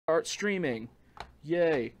Start streaming.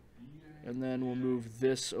 Yay. And then we'll move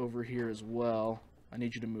this over here as well. I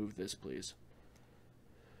need you to move this, please.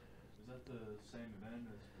 Is that the same event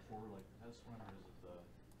as before, like the test one, or is it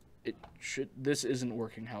the... It should. This isn't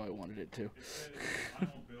working how I wanted it to.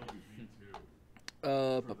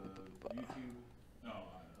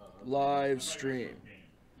 Live stream.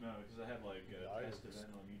 No, because I had like a test event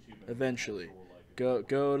on YouTube. Eventually, go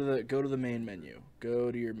to the main menu.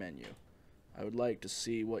 Go to your menu. I would like to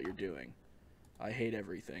see what you're doing. I hate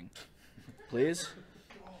everything. Please.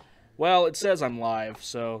 Well, it says I'm live,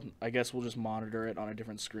 so I guess we'll just monitor it on a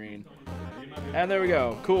different screen. And there we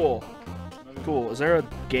go. Cool. Cool. Is there a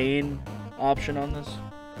gain option on this?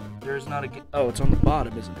 There's not a gain. Oh, it's on the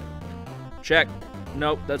bottom, isn't it? Check.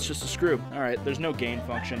 Nope, that's just a screw. Alright, there's no gain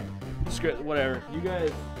function. Screw, whatever. You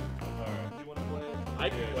guys... Alright. You want to play it? I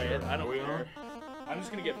can play it. I don't care. I'm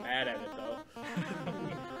just going to get mad at it, though.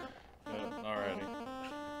 Alrighty.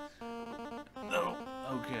 Oh,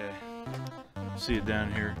 okay. See it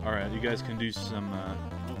down here. Alright, you guys can do some,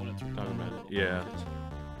 talking about it. Yeah.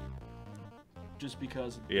 Just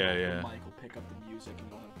because the mic will pick up the music and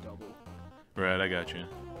you'll have double. Right, I got you.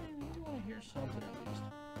 You want to hear something at least.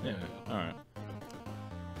 Yeah, alright.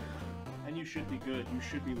 And you should be good. You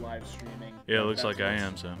should be live streaming. Yeah, it looks like I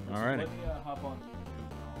am, so. Alrighty. Let me hop on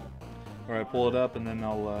Alright, pull it up and then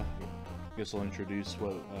I'll, guess I'll introduce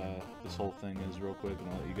what this whole thing is real quick and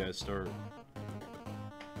I'll let you guys start.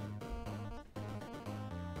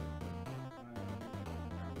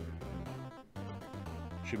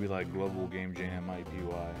 Should be like Global Game Jam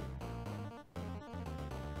IUPUI.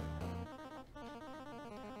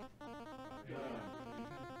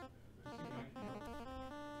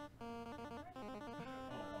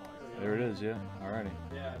 There it is, yeah. Alrighty.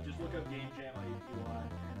 Yeah, just look up Game Jam IUPUI.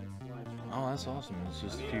 Oh, that's awesome. It's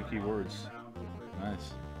just a few keywords.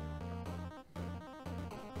 Nice.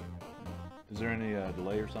 Is there any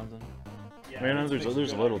delay or something? Yeah, I mean, there's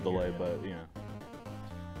a little delay, but you know.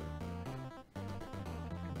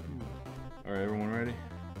 All right, everyone ready?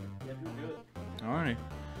 Yeah, you're good.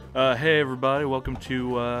 Alrighty. Hey everybody, welcome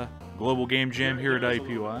to Global Game Jam here at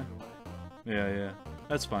IUPUI. Yeah,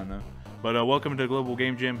 that's fine though. But welcome to Global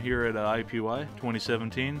Game Jam here at IUPUI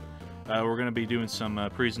 2017. We're going to be doing some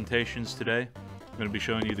presentations today. I'm going to be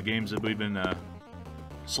showing you the games that we've been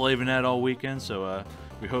slaving at all weekend, so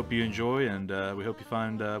we hope you enjoy and we hope you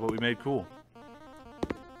find what we made cool.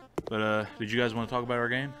 But did you guys want to talk about our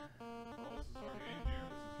game?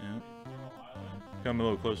 Yeah. Come a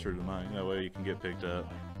little closer to the mic, that way you can get picked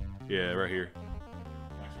up. Yeah, right here.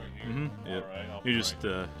 Mm-hmm. Yep. Right, you just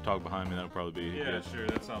talk behind me, that'll probably be good. Sure,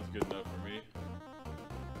 that sounds good enough for me.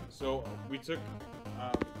 So, we took...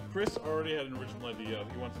 Chris already had an original idea.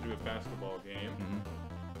 He wants to do a basketball game.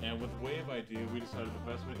 Mm-hmm. And with Wave Idea, we decided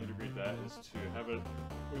the best way to integrate that is to have it...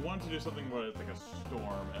 We wanted to do something where it's like a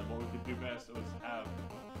storm, and what we could do best was have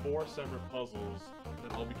 4 separate puzzles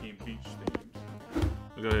that all became beach themed.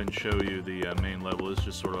 I'll go ahead and show you the main level. It's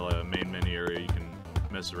just sort of like a main menu area you can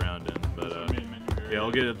mess around in. But yeah,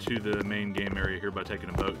 I'll get up to the main game area here by taking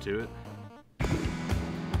a boat to it. This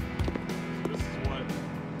is what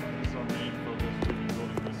is our main focus, to be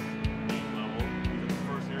building this main level. We're in the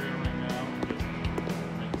first area right now, just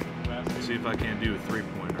make some capacity. See if I can't do a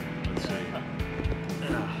 3-pointer. Let's see.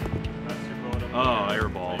 That's your boat up there. Oh,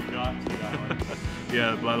 airball. So you got to that one.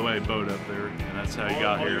 Yeah, by the way, boat up there, and that's how you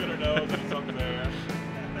got all here. All you're gonna know is that it's up there.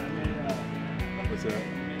 What's that?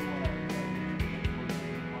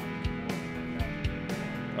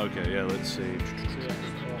 Okay, yeah, let's see.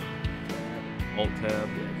 Alt-tab.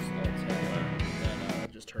 Yeah, just Alt-tab. And then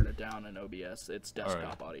just turn it down in OBS. It's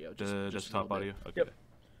desktop audio. Just desktop audio? Okay.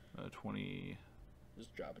 Yep. 20...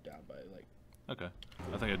 Just drop it down by, like... Okay.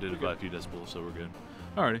 I think I did it by a few decibels, so we're good.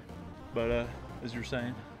 Alrighty. But, as you were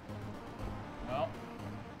saying... Well,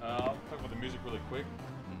 I'll talk about the music really quick.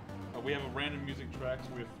 We have a random music track, so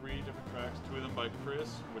we have 3 different tracks. 2 of them by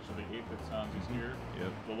Chris, which are the 8-bit sounds he's here.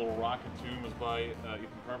 Yep. The little rocket tune was by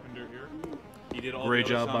Ethan Carpenter here. He did all Great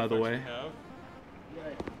the other job, by the sound way. effects we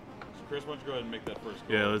have. So Chris, why don't you go ahead and make that first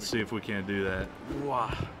go? Yeah, let's see if we can't do that.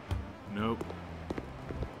 Wow. Nope.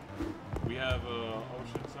 We have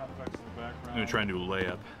ocean sound effects in the background. I'm gonna try and do a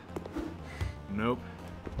layup. Nope.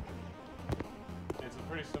 It's a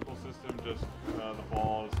pretty simple system. Just the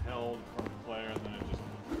ball is held in front of the player, and then it just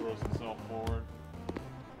throws itself forward.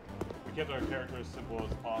 We kept our character as simple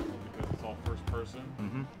as possible because it's all first person.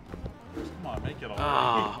 Mm-hmm. Chris, come on, make it all.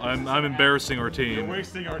 Ah, I'm embarrassing our team. You're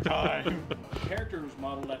wasting our time. The character was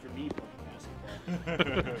modeled after me playing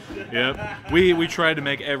basketball. Yep. We tried to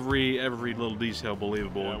make every little detail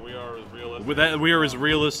believable. Yeah, we are as realistic. We are as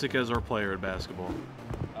realistic as our player at basketball.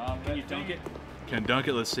 Can you dunk it? Can dunk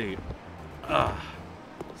it? Let's see. Sounds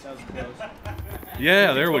close.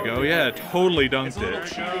 Yeah, there we go. Yeah, totally dunked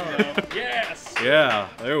it. Yes! Yeah,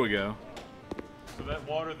 there we go. So that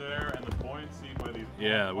water there and the buoyancy by these.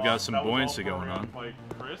 Yeah, we got some that was all buoyancy going programmed on. By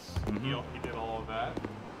Chris, Mhm. he did all of that.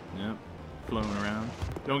 Yep, floating around.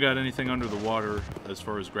 Don't got anything under the water as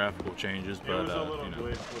far as graphical changes, It but was a little you know.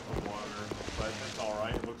 glitch with the water, but it's all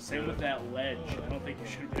right. It looks Same good. with that ledge. I don't think you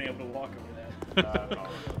should have been able to walk over that.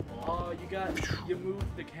 Oh, you moved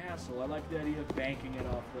the castle. I like the idea of banking it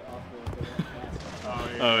off the castle. Oh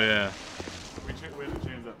yeah. Oh yeah. We had to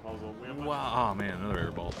change that puzzle. We have a bunch Wow. Oh man, another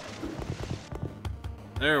air ball.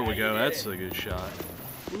 There we go. That's a good shot.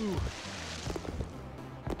 Woo.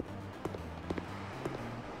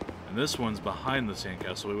 And this one's behind the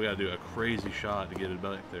sandcastle. We gotta do a crazy shot to get it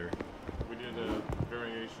back there. We did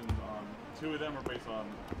variations on 2 of them are based on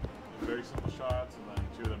very simple shots, and then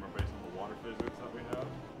 2 of them are based on the water physics that we have.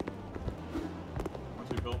 Once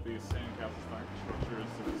we built these sandcastle style structures,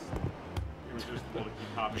 it was just able to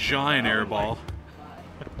keep copying. Giant air ball.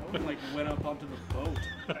 I would like went up onto the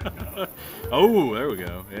boat. Oh, there we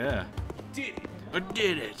go. Yeah. Did it? I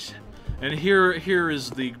did it. And here is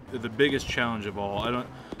the biggest challenge of all.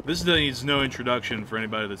 This needs no introduction for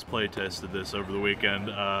anybody that's play tested this over the weekend.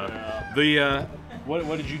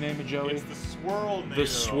 What did you name it, Joey? It's the Swirl-nado. The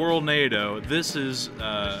Swirl-nado. This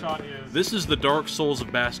is the Dark Souls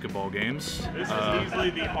of basketball games. This is easily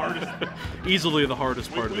the hardest. Easily the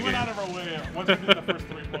hardest part of the We went game. out of our way. Once we did the first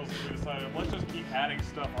 3 puzzles, we decided let's just keep adding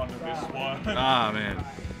stuff onto this one. Ah man.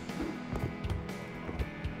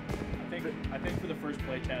 I think for the first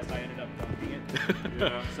playtest, I ended up dumping it.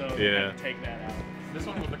 Yeah. So Yeah. I had to take that out. This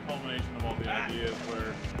one was the culmination of all the ideas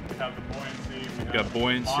where we have the buoyancy, we have Got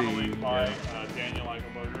buoyancy, modeling by yeah. Daniel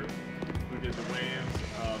Eichelberger, who did the waves,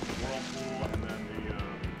 the whirlpool, and then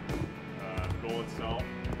the goal itself.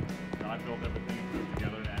 And I built everything and put it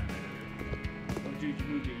together and animated it. Oh, dude, you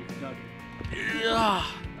moved it. You dug it. Yeah.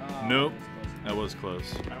 Oh, Nope. that was That was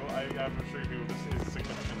close. I have to assure you this is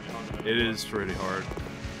significantly harder than It was. is pretty hard.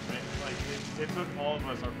 It took all of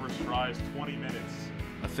us, our first tries, 20 minutes.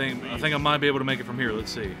 I think I might be able to make it from here.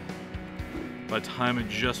 Let's see. If I time it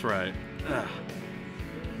just right. Ugh.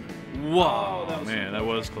 Whoa, that was man, so that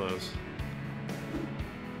was close.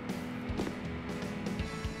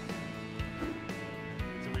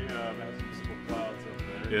 So we have some simple clouds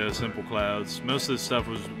up there. Yeah, simple clouds. Most of this stuff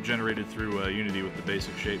was generated through Unity with the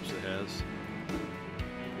basic shapes it has.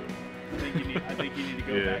 I think you need to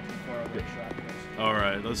go Yeah. back before I get shot first. All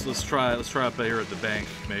right, let's try up here at the bank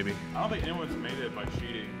maybe. I don't think anyone's made it by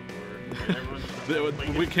cheating before. Like,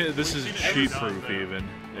 everyone's We can. This we've is seen every cheat done proof that, even. like,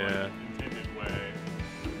 Yeah. intended way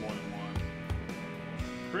more than once.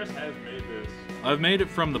 Chris has made this. I've made it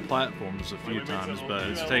from the platforms a Like, few we made times, some but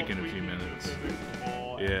little- it's that taken a little few tweaking to the minutes. physics of the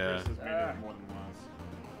ball, and Yeah. Chris has made it more than once.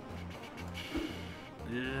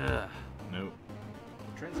 Yeah. Nope.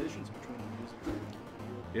 Transitions between the music.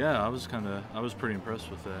 Yeah, I was pretty impressed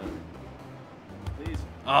with that. Please.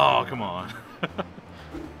 Oh, come on.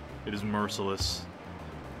 It is merciless.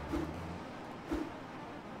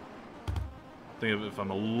 Think of if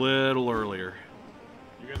I'm a little earlier.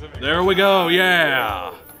 You guys have There we go,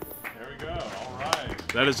 yeah! There we go. All right.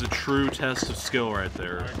 That is a true test of skill right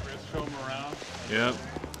there. All right, Chris, show them around. Yep.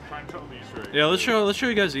 Try and show them the Easter egg. Yeah, let's show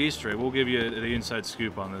you guys the Easter egg. We'll give you the inside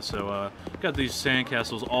scoop on this. So, got these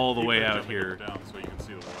sandcastles all the Keep way it out jumping here. up and down so you can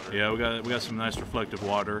see the water. Yeah, we got some nice reflective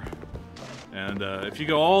water. And if you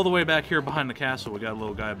go all the way back here behind the castle, we got a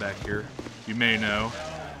little guy back here. You may know.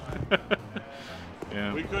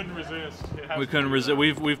 Yeah. We couldn't resist. We couldn't resist.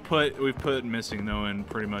 We've put Missing No in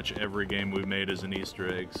pretty much every game we've made as an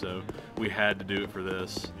Easter egg, so we had to do it for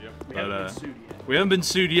this. Yep. We But haven't been sued yet. we haven't been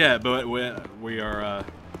sued yet, but we are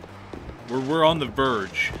we're on the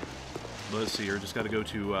verge. Let's see here. Just got to go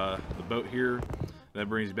to the boat here. That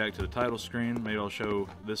brings you back to the title screen. Maybe I'll show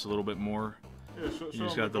this a little bit more. Yeah, show You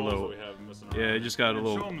just them got the goals little- that we have missing Yeah, around. you just got a And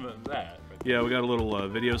little. Show them that. Yeah, we got a little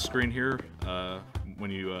video screen here. When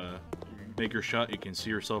you make your shot, you can see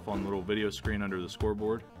yourself on the little video screen under the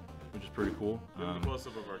scoreboard, which is pretty cool. Give them a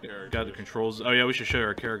close-up of our character. Got the controls. Oh yeah, we should show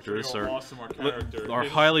our character. This is Show how our awesome our character our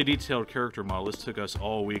is. highly detailed character model. This took us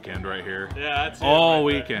all weekend right here. Yeah, that's it All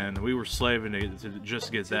right there. weekend. We were slaving to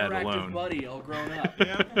just get that Interactive alone. buddy, all grown up.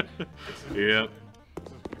 Yep. Yep.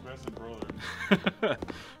 This is progressive brother.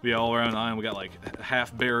 Yeah, all around the island we got like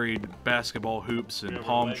half-buried basketball hoops and We have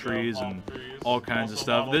palm Lego trees palm and trees. all kinds of Also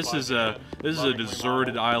stuff. modeled This by is the a lovingly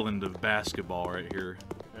deserted modeled. island of basketball right here,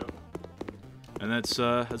 Yep. and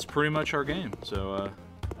that's pretty much our game. So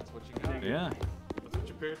That's what you got. yeah, That's what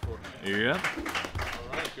you paid for. yep,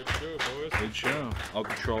 All right, good to go, boys. good show. I'll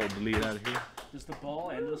control delete out of here. Does the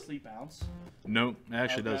ball endlessly bounce? Nope, it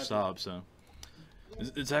actually Okay. does stop. So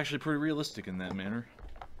it's actually pretty realistic in that manner.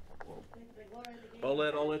 I'll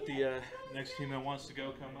let the next team that wants to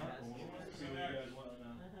go come up. And we'll see what you guys want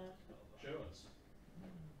to show us.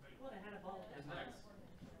 What, I had a ball. Who's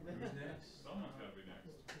next? Someone's gotta be next.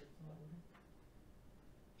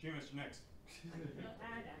 Seamus next.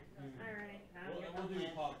 Alright, We'll do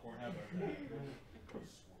popcorn. How about that?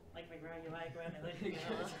 like my ground you like, ground I like, you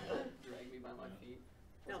know. Drag me by my feet.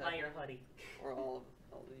 Don't buy your hoodie. Or all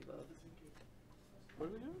of the above. What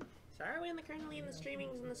are we doing? So are we currently in the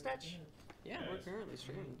streamings and the such? Yeah, we're currently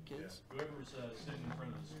streaming, kids. Whoever's sitting in front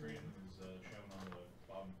of the screen is shown on the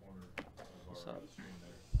bottom corner What's of our up? screen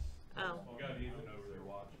there. Oh. We got Ethan over there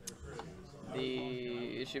watching.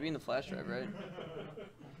 It should be in the flash drive, right?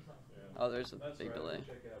 Oh, there's a big delay.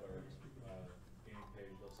 Check out our game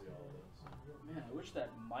page. They'll see all of this. Man, I wish that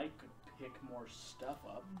mic could pick more stuff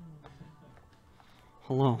up.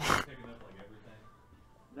 Hello. Picking up like everything.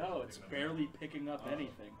 No, it's barely picking up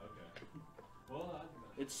anything. Okay. Well,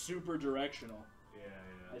 It's super directional. yeah.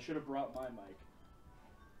 I should have brought my mic.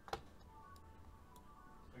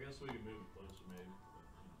 I guess we can move it closer, maybe.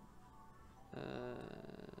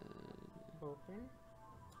 Open.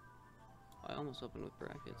 I almost opened with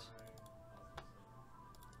brackets.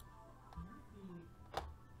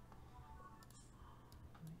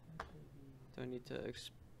 Do I need to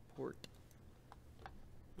export?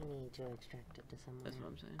 We need to extract it to somewhere. That's what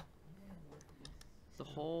I'm saying. The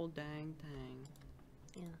whole dang thing.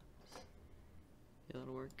 Yeah. Yeah,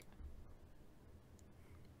 that'll work.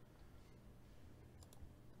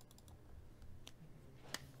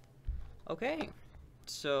 Okay,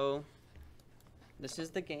 so this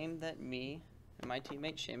is the game that me and my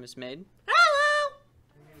teammate Seamus made. Hello!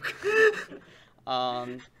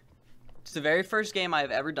 It's the very first game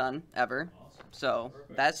I've ever done, ever. So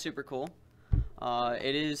that's super cool.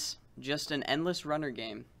 It is just an endless runner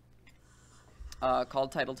game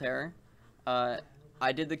called Title Terror.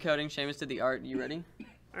 I did the coding, Seamus did the art. You ready?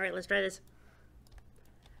 Alright, let's try this.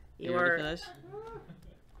 You ready for this?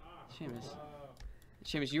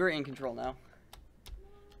 Seamus, you are in control now.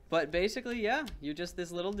 But basically, yeah, you're just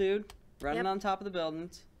this little dude running on top of the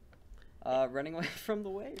buildings, running away from the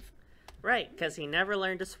wave. Right, because he never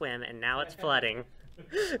learned to swim and now it's flooding.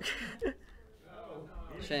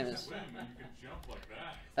 Seamus. Swim and you can jump like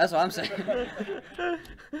that. That's what I'm saying.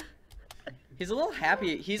 He's a little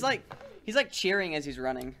happy. He's like cheering as he's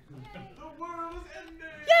running. The world is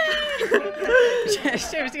ending! Yeah!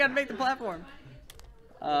 Seamus, you gotta make the platform.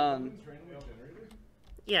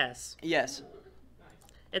 Yes. Yes.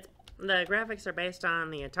 The graphics are based on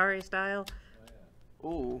the Atari style.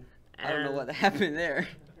 Ooh, I don't know And- what happened there.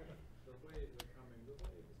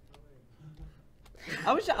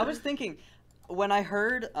 I was thinking when I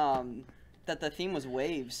heard that the theme was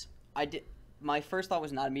waves. My first thought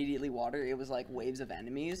was not immediately water. It was like waves of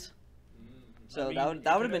enemies. So I mean,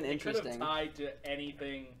 that would have been It could interesting. have tied to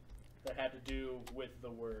anything that had to do with the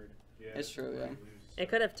word. Yeah, It's true, yeah. It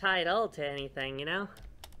could have tied all to anything, you know?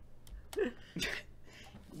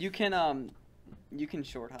 You can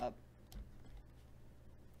short hop.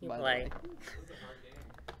 You by the play. way.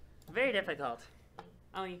 Very difficult.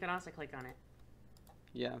 Oh, you can also click on it.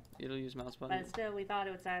 Yeah, it'll use mouse But button. still, we thought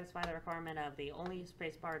it would satisfy the requirement of the only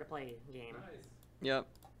spacebar to play game. Yep.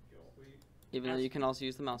 Even though As- you can also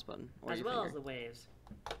use the mouse button or As your well finger. as the waves.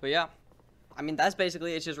 But yeah, I mean that's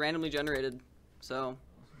basically it's just randomly generated. So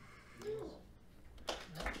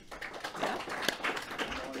yeah,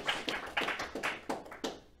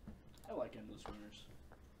 I like endless winners.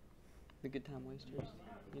 the good time wasters.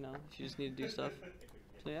 You know, you just need to do stuff.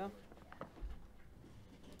 So yeah.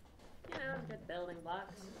 You know, good building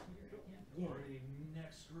blocks. Alrighty,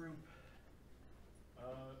 next group.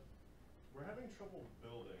 We're having trouble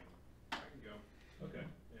building. I can go. Okay.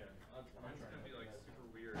 Yeah. Mine's gonna be like super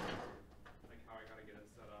weird, like how I gotta get it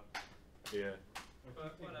set up. Yeah.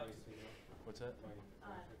 But whatever. What's that?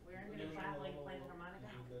 We're gonna clap like playing harmonica.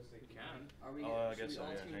 You can, Are we? I guess so.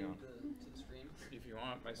 Yeah. Hang on. To the stream. if you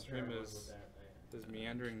want. My stream is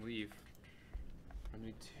meandering leaf. I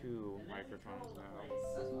need 2 microphones now.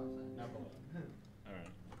 That's what I'm saying. All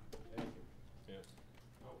right. Yes.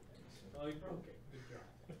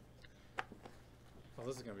 Oh,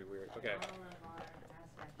 this is gonna be weird. Okay.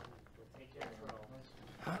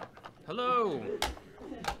 Hello.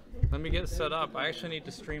 Let me get set up. I actually need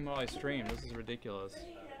to stream while I stream. This is ridiculous.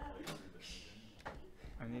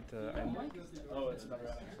 I need to. Oh, it's another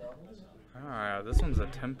XL. This one's a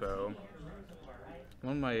tempo.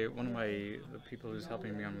 One of the people who's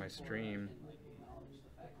helping me on my stream.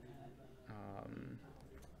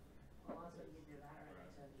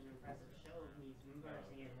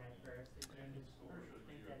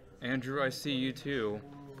 Andrew, I see you too.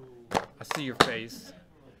 I see your face.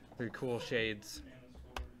 Very cool shades.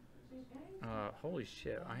 Holy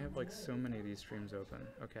shit, I have like so many of these streams open.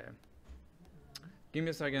 Okay. Give me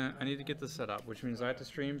a second, I need to get this set up, which means I have to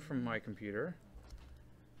stream from my computer.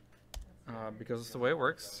 Because it's the way it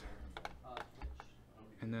works.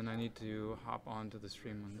 And then I need to hop onto the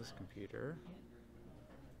stream on this computer.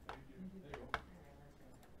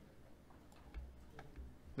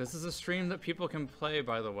 This is a stream that people can play,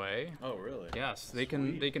 by the way. Oh, really? Yes, they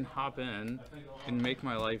can hop in and make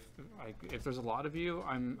my life. If there's a lot of you,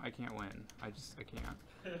 I can't win. I can't.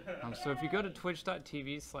 So if you go to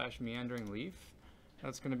twitch.tv/meanderingleaf,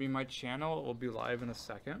 that's gonna be my channel. It will be live in a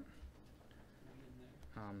second.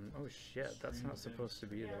 Oh shit, that's not supposed to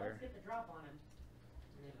be there. Let's get the drop on him.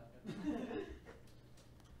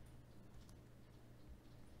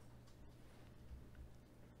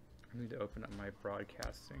 I need to open up my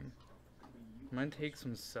broadcasting. Mine takes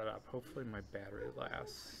some setup. Hopefully my battery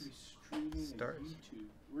lasts. Start.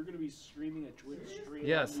 We're gonna be streaming a Twitch stream.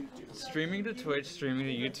 Yes, on YouTube. streaming to Twitch, streaming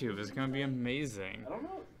to YouTube is gonna be amazing. I don't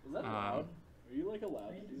know. Is that allowed? Are you like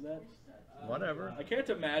allowed to do that? Whatever. I can't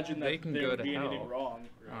imagine that They can there go would to be hell. anything wrong.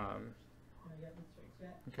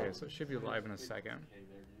 Okay, so it should be live in a second.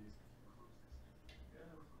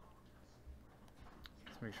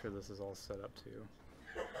 Let's make sure this is all set up too.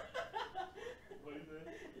 What is it?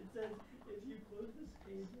 It says if you close this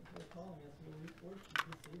page before calling us, we'll report you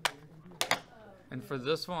disable your computer. And for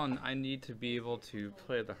this one, I need to be able to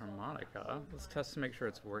play the harmonica. Let's test to make sure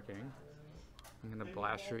it's working. I'm gonna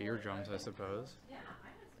blast your eardrums, I suppose.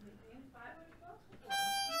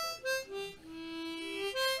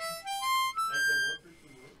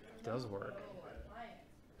 It does work. I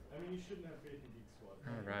mean, you shouldn't have faith in Geek Squad.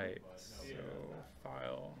 Alright, so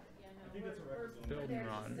file, I think that's a requisite. build and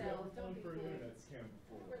run. Done for an internet scam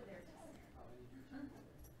before.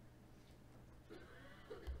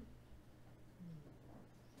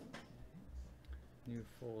 New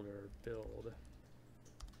folder, build.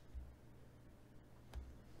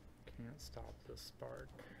 Can't stop the spark.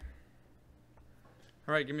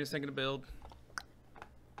 Alright, give me a second to build.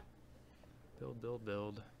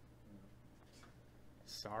 Build.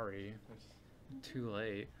 Sorry. Too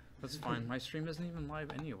late. That's fine. My stream isn't even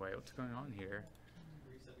live anyway. What's going on here?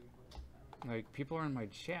 Like, people are in my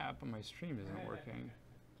chat, but my stream isn't working.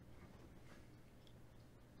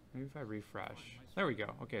 Maybe if I refresh. There we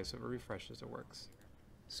go. Okay, so if it refreshes, it works.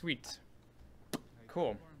 Sweet.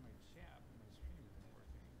 Cool.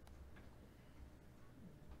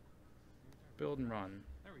 Build and run.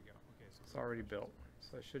 There we go. Okay, so it's already built.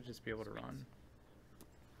 So I should just be able to run.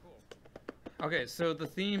 Okay, so the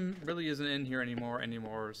theme really isn't in here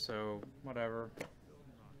anymore, so whatever.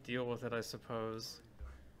 Deal with it, I suppose.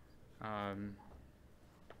 But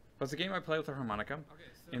it's a game I play with a harmonica,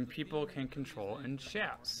 and people can control in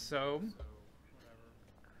chat. So,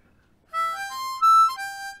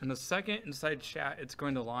 in the second inside chat, it's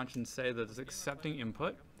going to launch and say that it's accepting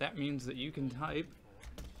input. That means that you can type !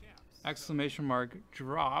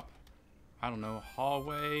 drop, I don't know,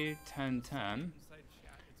 hallway 1010.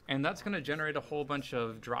 And that's going to generate a whole bunch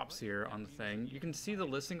of drops here on the thing. You can see the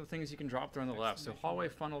listing of things you can drop there on the left. So hallway,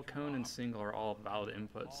 funnel, cone, and single are all valid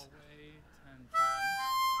inputs.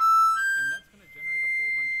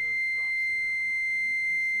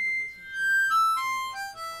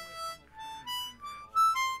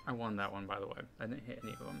 I won that one, by the way. I didn't hit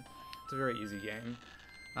any of them. It's a very easy game.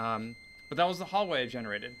 But that was the hallway I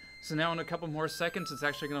generated. So now in a couple more seconds, it's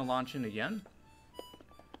actually going to launch in again.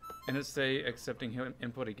 And it's say accepting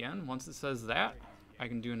input again. Once it says that, I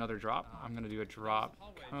can do another drop. I'm going to do a drop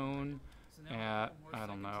cone at, I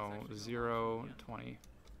don't know, 0, 20.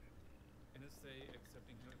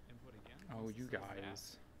 Oh, you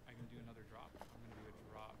guys. I can do another drop. I'm going to do a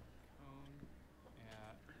drop cone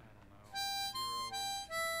at, I don't know,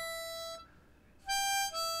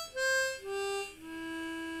 0.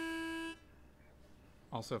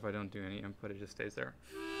 Also, if I don't do any input, it just stays there.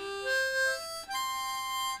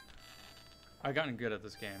 I've gotten good at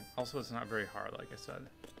this game. Also, it's not very hard, like I said.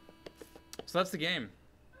 So that's the game.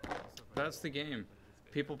 That's the game.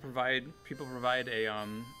 People provide a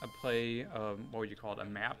play, what would you call it, a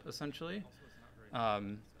map essentially,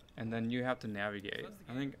 and then you have to navigate.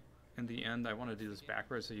 I think in the end I want to do this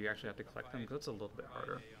backwards, so you actually have to collect them because it's a little bit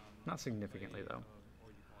harder. Not significantly though.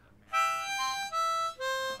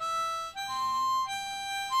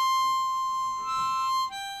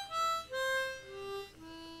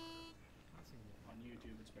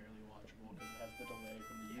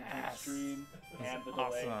 Stream and the delay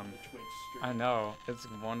Awesome. from the Twitch stream. I know, it's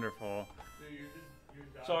wonderful. So you're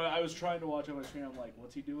So I was trying to watch on my screen. I'm like,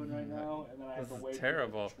 what's he doing right now? And then I have This to is wait.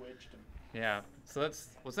 terrible. For it to switch to- Yeah. So that's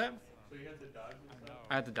what's that? So you had to dodge and stuff?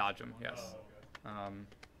 I had to dodge him. Yes. I thought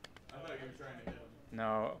you were trying to hit him.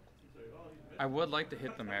 No. I would like to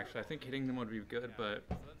hit them actually. I think hitting them would be good, but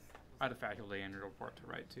I had a faculty annual report to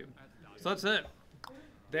write too. So that's it.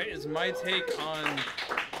 That is my take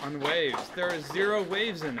on waves. There are 0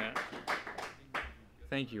 waves in it.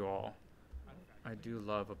 Thank you all. I do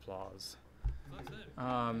love applause.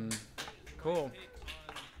 Cool.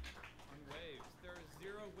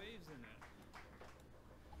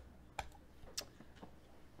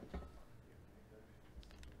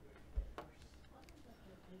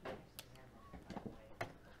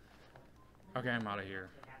 Okay, I'm out of here.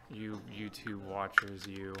 You YouTube watchers,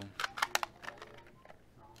 you.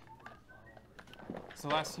 So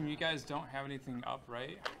last team, you guys don't have anything up,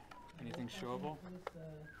 right? Anything showable?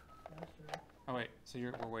 Oh wait, so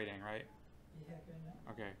we're waiting, right?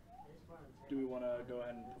 Okay. Do we want to go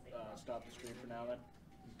ahead and stop the stream for now then?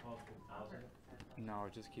 No,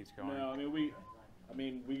 it just keeps going. No, I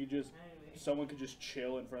mean we could just, someone could just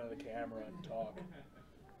chill in front of the camera and talk.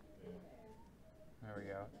 There we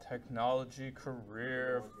go. Technology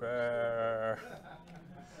Career Fair.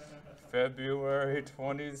 February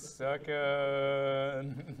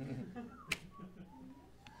 22nd.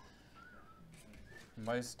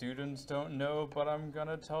 My students don't know, but I'm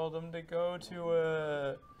gonna tell them to go to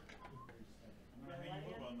it.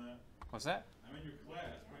 What's that? I'm in your class.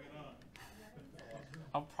 Bring it on.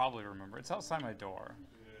 I'll probably remember. It's outside my door.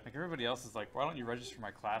 Like everybody else is like, why don't you register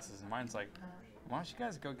my classes? And mine's like, why don't you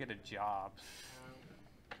guys go get a job?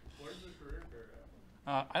 Where's the career fair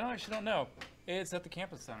at? I actually don't know. It's at the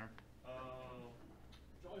campus center.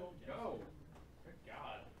 Go. Good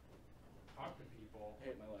God. Talk to people. I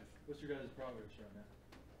hate my life. What's your guys' progress right now?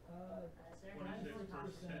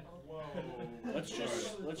 26%. Whoa.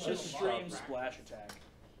 Let's just stream Splash Attack.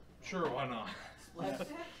 Sure, why not?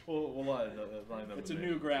 we'll line them. It's a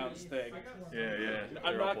Newgrounds thing. Yeah.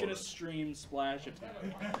 I'm not gonna stream Splash Attack.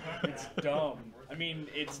 It's dumb. I mean,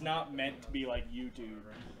 it's not meant to be like YouTube.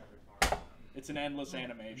 It's an endless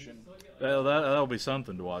animation. That'll be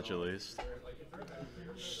something to watch at least.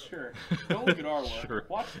 Sure. Don't look at our work. Sure.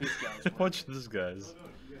 Watch this guy's work. Watch this guy's.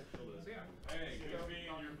 Hey, good being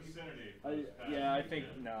in your vicinity. I think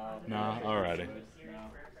no. Nah, alrighty. No.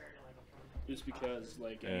 Just because,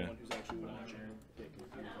 like, anyone who's actually watching, they can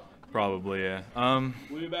feel fine. Probably, yeah.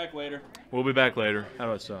 We'll be back later. We'll be back later. How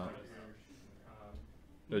do I stop?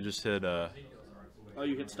 I just hit Oh,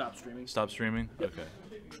 you hit stop streaming. stop streaming. Okay.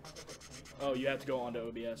 Oh, you have to go onto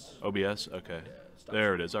OBS. OBS. Okay. Stop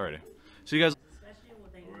There it is. Alrighty. So you guys.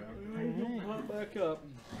 Pop back up.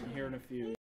 Here in a few.